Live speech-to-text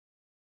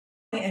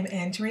I am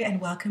Andrea and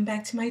welcome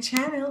back to my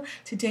channel.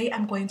 Today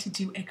I'm going to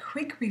do a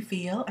quick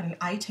reveal on an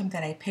item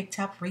that I picked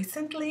up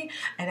recently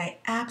and I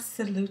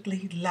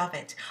absolutely love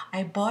it.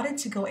 I bought it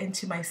to go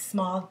into my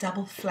small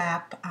double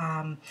flap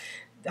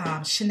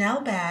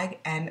Chanel bag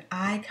and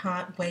I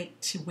can't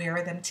wait to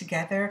wear them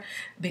together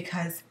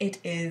because it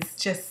is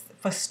just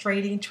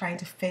frustrating trying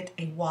to fit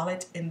a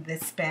wallet in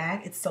this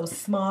bag. It's so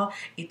small,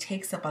 it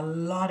takes up a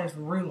lot of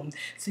room.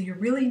 So you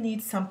really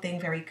need something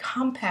very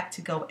compact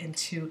to go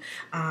into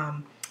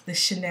the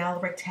Chanel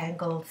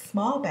rectangle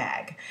small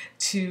bag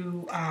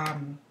to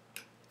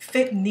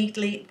fit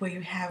neatly where you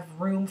have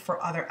room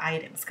for other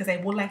items, because I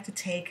would like to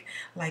take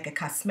like a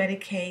cosmetic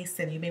case,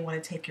 and you may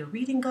want to take your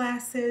reading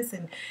glasses,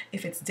 and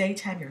if it's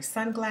daytime, your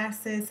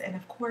sunglasses, and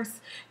of course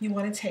you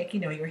want to take,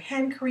 your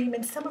hand cream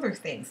and some other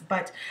things.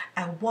 But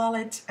a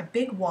wallet, a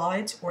big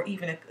wallet, or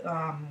even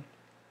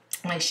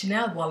my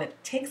Chanel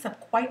wallet takes up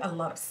quite a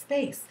lot of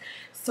space.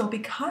 So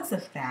because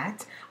of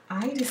that,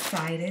 I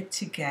decided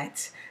to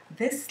get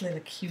this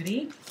little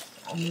cutie.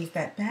 I'll move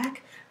that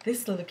back.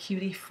 This little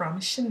cutie from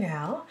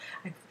Chanel.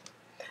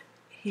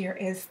 Here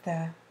is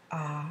the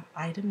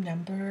item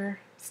number,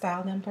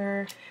 style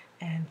number,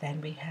 and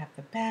then we have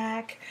the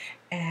back,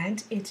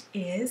 and it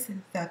is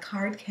the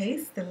card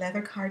case, the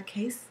leather card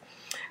case,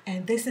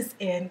 and this is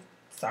in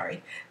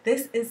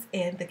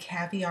the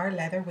caviar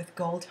leather with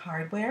gold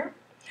hardware.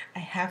 I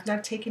have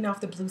not taken off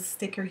the blue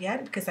sticker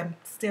yet because I'm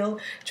still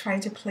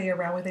trying to play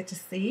around with it to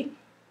see.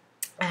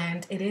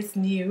 And it is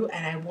new,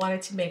 and I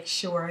wanted to make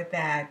sure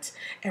that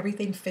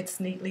everything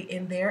fits neatly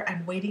in there.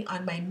 I'm waiting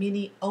on my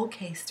mini O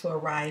case to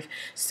arrive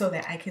so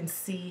that I can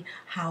see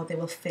how they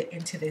will fit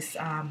into this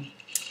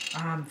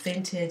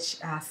vintage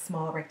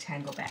small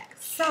rectangle bag.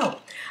 So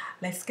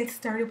let's get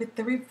started with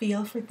the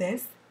reveal for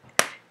this.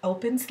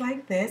 Opens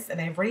like this, and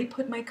I've already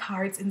put my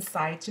cards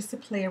inside just to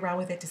play around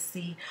with it to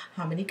see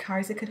how many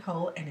cards it could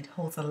hold, and it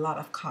holds a lot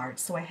of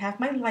cards. So I have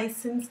my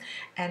license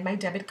and my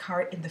debit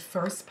card in the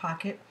first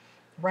pocket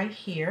right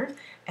here,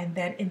 and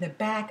then in the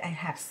back I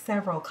have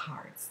several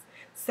cards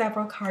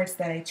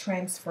that I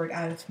transferred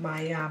out of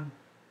my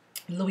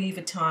Louis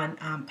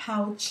Vuitton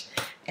pouch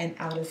and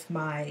out of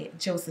my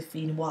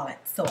Josephine wallet.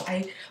 So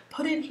I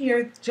put in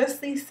here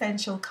just the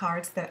essential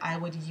cards that I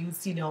would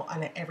use,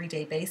 on an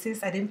everyday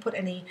basis. I didn't put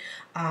any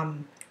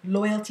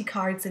loyalty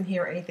cards in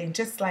here or anything,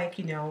 just like,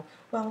 your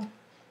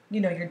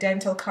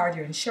dental card,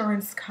 your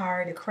insurance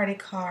card, a credit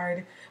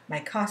card,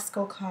 my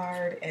Costco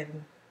card,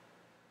 and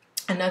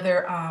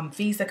another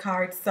Visa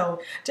card.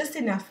 So just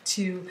enough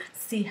to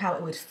see how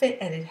it would fit,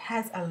 and it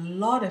has a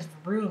lot of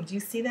room. Do you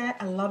see that?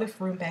 A lot of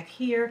room back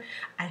here.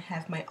 I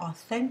have my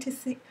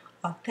authenticity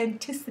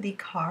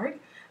card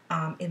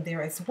in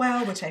there as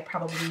well, which I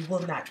probably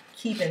will not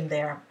keep in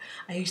there.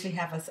 I usually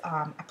have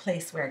a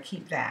place where I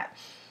keep that.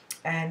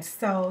 And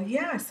so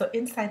yeah, so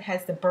inside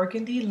has the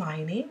burgundy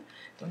lining.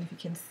 Don't know if you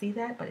can see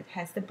that, but it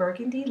has the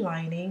burgundy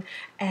lining,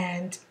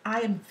 and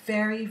I am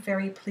very,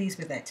 very pleased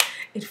with it.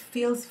 It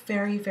feels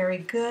very, very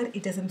good.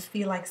 It doesn't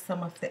feel like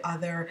some of the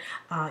other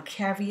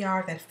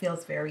caviar that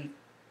feels very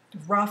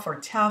rough or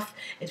tough.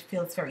 It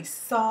feels very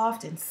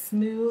soft and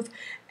smooth,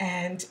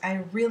 and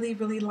I really,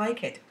 really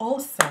like it.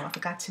 Also, I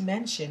forgot to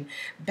mention,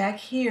 back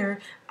here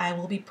I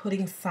will be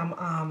putting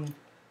some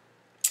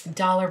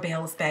dollar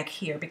bills back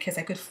here, because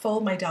I could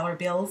fold my dollar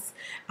bills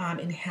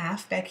in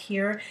half back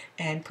here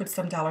and put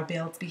some dollar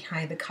bills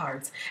behind the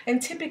cards.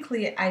 And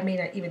typically I may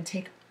not even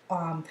take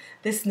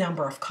this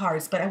number of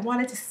cards, but I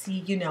wanted to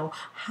see,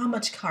 how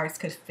much cards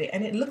could fit,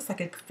 and it looks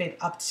like it could fit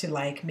up to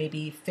like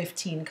maybe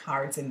 15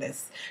 cards in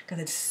this, because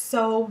it's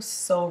so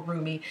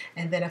roomy.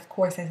 And then of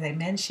course, as I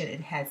mentioned,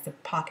 it has the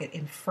pocket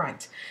in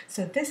front.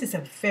 So this is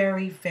a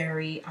very,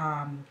 very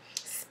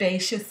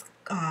spacious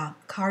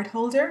card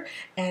holder.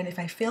 And if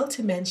I failed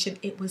to mention,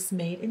 it was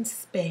made in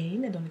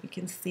Spain. I don't know if you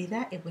can see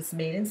that. It was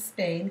made in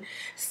Spain,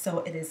 so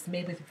it is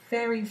made with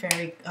very,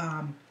 very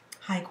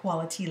high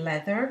quality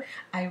leather.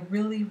 I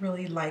really,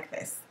 really like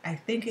this. I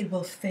think it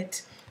will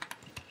fit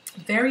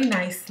very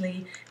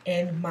nicely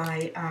in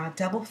my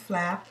double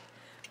flap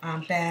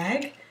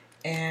bag,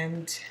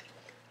 and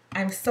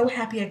I'm so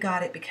happy I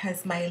got it,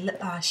 because my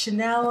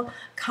Chanel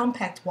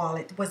compact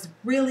wallet was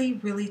really,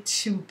 really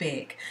too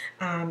big.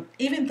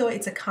 Even though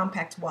it's a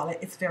compact wallet,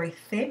 it's very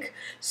thick.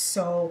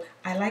 So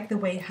I like the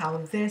way how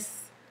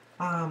this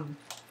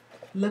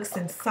looks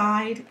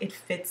inside. It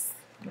fits.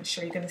 I'm not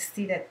sure you're going to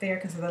see that there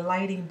because of the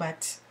lighting,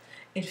 but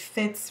it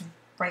fits.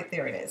 Right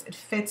there it is. It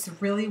fits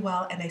really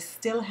well, and I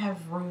still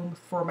have room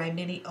for my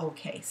mini O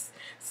case.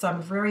 So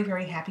I'm very,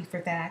 very happy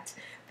for that.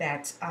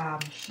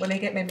 When I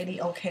get my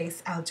mini O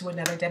case, I'll do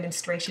another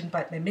demonstration,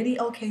 but my mini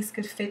O case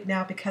could fit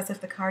now because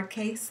of the card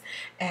case,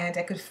 and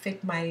I could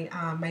fit my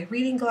my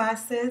reading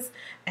glasses,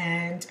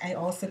 and I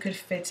also could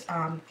fit,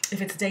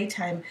 if it's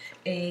daytime,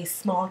 a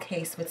small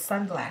case with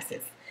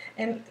sunglasses,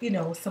 and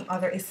some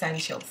other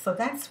essentials. So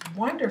that's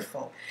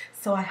wonderful.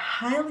 So I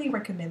highly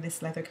recommend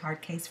this leather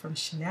card case from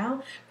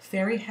Chanel.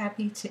 Very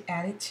happy to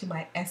add it to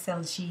my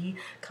SLG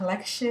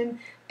collection.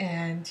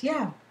 And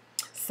yeah,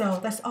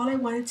 So that's all I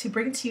wanted to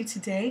bring to you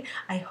today.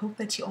 I hope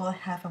that you all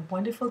have a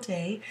wonderful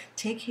day.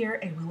 Take care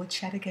and we will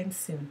chat again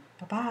soon.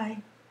 Bye-bye.